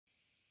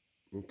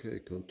Okay,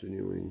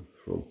 continuing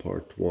from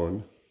part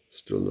one,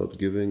 still not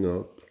giving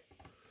up,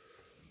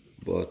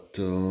 but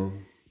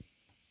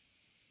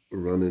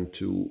run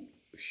into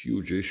a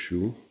huge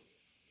issue.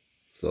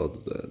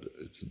 Thought that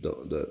it's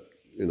done,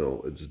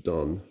 it's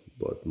done,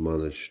 but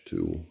managed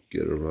to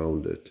get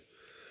around it.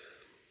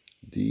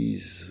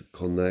 These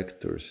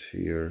connectors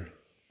here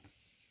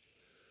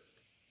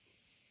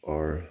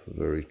are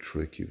very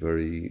tricky,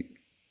 very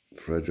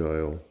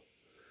fragile.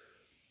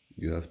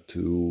 You have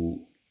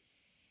to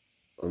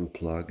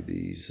unplug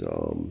these.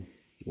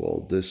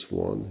 Well, this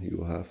one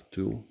you have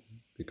to,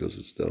 because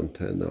it's the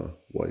antenna,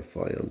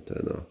 Wi-Fi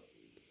antenna,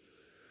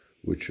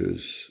 which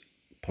is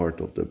part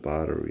of the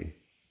battery.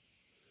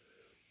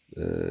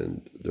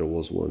 And there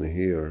was one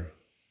here,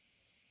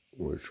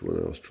 which when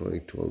I was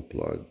trying to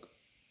unplug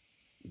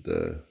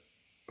the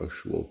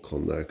actual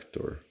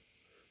connector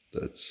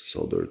that's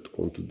soldered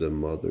onto the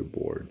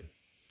motherboard,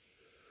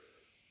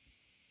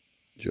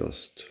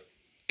 just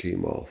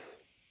came off.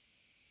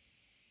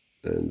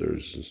 And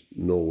there's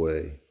no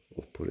way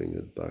of putting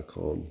it back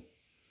on.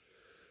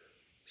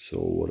 So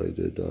what I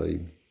did, I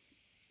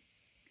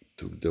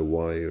took the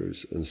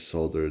wires and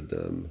soldered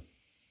them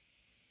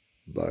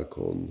back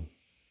on,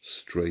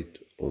 straight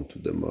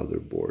onto the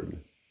motherboard.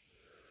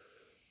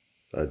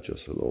 That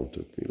just alone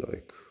took me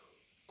like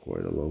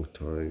quite a long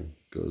time,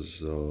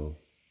 because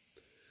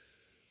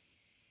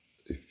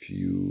if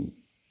you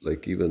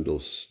like, even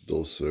those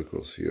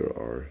circles here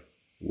are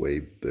way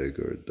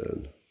bigger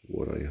than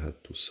what I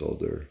had to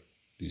solder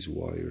these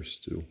wires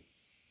to.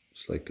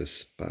 It's like a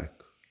speck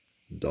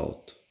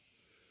dot,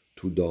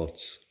 two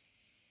dots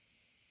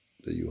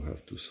that you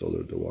have to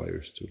solder the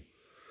wires to.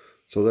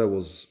 So that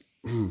was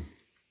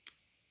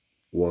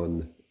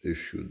one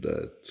issue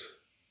that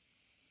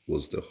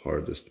was the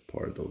hardest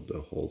part of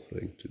the whole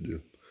thing to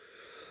do.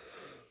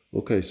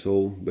 Okay,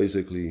 so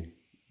basically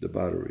the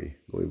battery,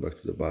 going back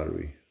to the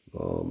battery,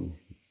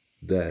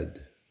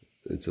 dead.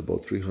 It's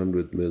about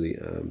 300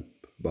 milliamp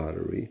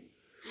battery.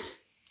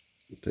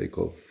 Take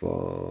off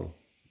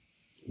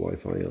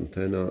Wi-Fi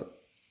antenna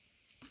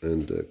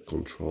and the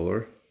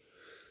controller.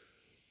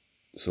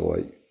 So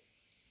I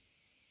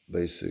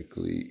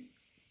basically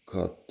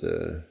cut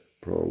the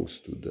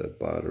prongs to the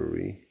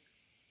battery,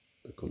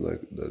 the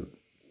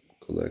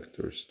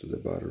connectors to the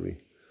battery,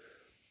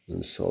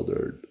 and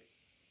soldered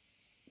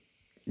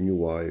new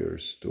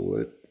wires to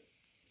it,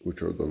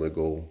 which are gonna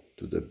go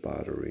to the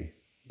battery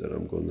that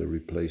I'm gonna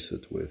replace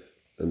it with.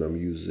 And I'm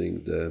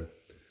using the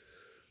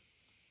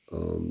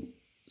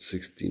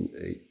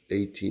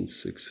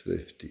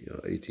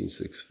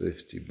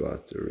 18650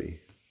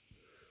 battery,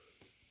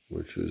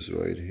 which is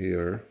right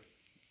here.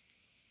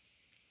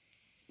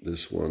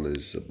 This one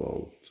is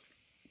about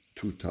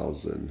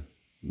 2000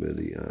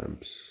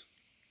 milliamps,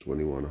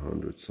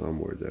 2100,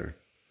 somewhere there.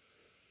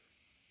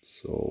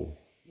 So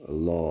a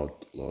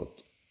lot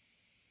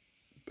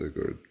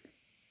bigger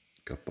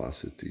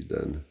capacity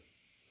than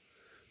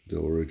the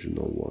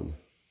original one.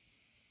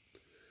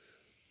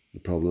 The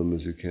problem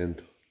is you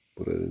can't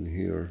put it in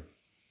here.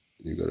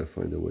 You gotta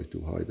find a way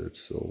to hide it.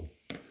 So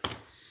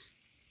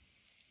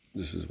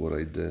this is what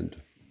I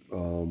did.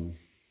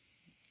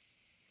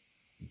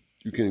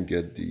 You can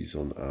get these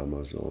on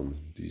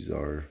Amazon. These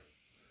are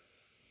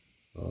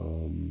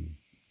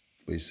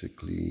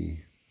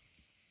basically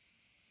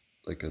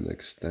like an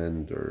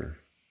extender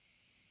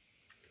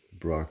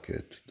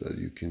bracket that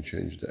you can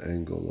change the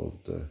angle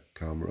of the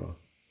camera.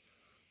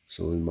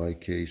 So in my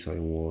case, I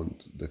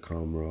want the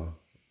camera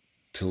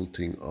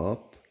tilting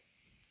up,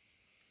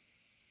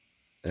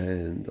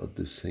 and at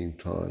the same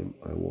time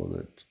I want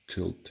it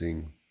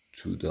tilting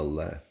to the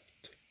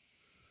left.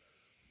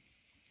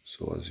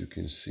 So as you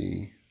can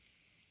see,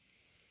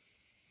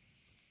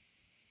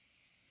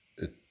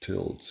 it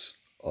tilts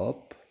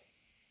up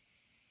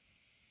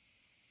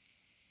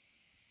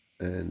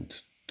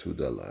and to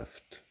the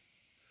left,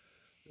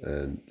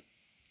 and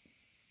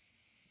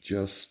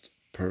just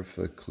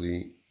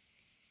perfectly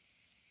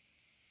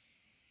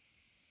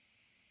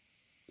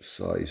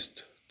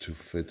sized to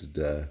fit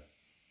the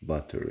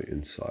battery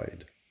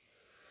inside.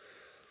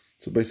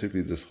 So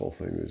basically this whole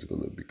thing is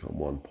going to become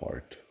one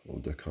part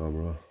of the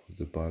camera,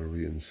 the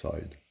battery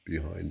inside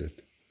behind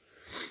it.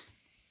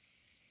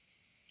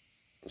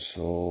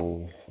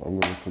 So I'm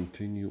going to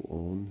continue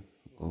on.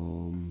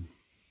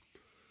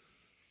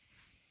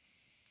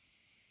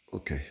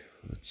 Okay,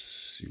 let's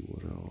see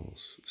what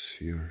else is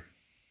here.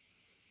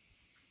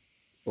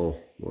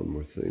 Oh, one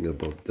more thing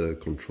about the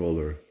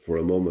controller. For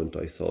a moment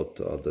I thought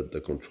that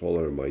the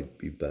controller might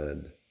be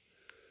bad,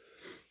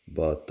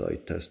 but I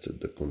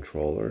tested the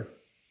controller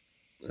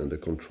and the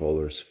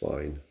controller is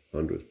fine,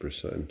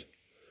 100%.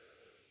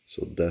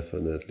 So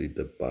definitely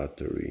the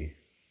battery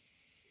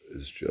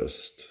is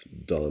just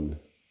done.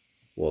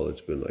 Well, it's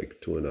been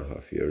like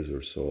 2.5 years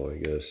or so, I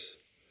guess.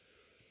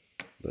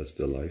 That's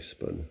the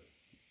lifespan.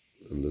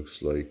 It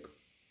looks like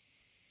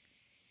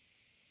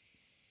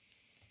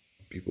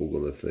people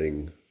gonna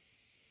think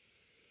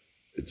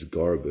it's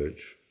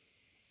garbage,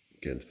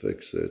 can't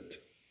fix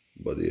it,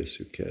 but yes,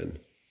 you can.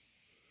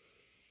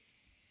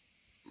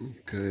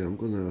 Okay, I'm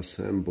gonna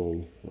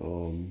assemble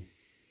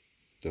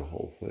the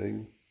whole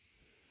thing,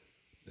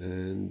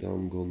 and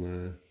I'm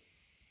gonna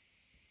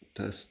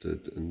test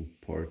it in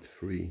part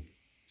 3,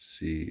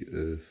 see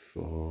if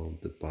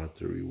the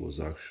battery was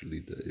actually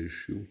the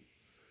issue,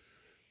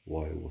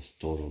 why it was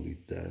totally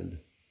dead,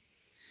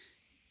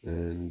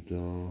 and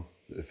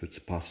if it's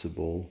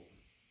possible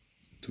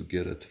to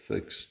get it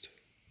fixed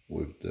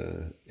with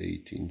the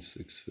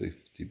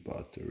 18650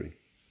 battery.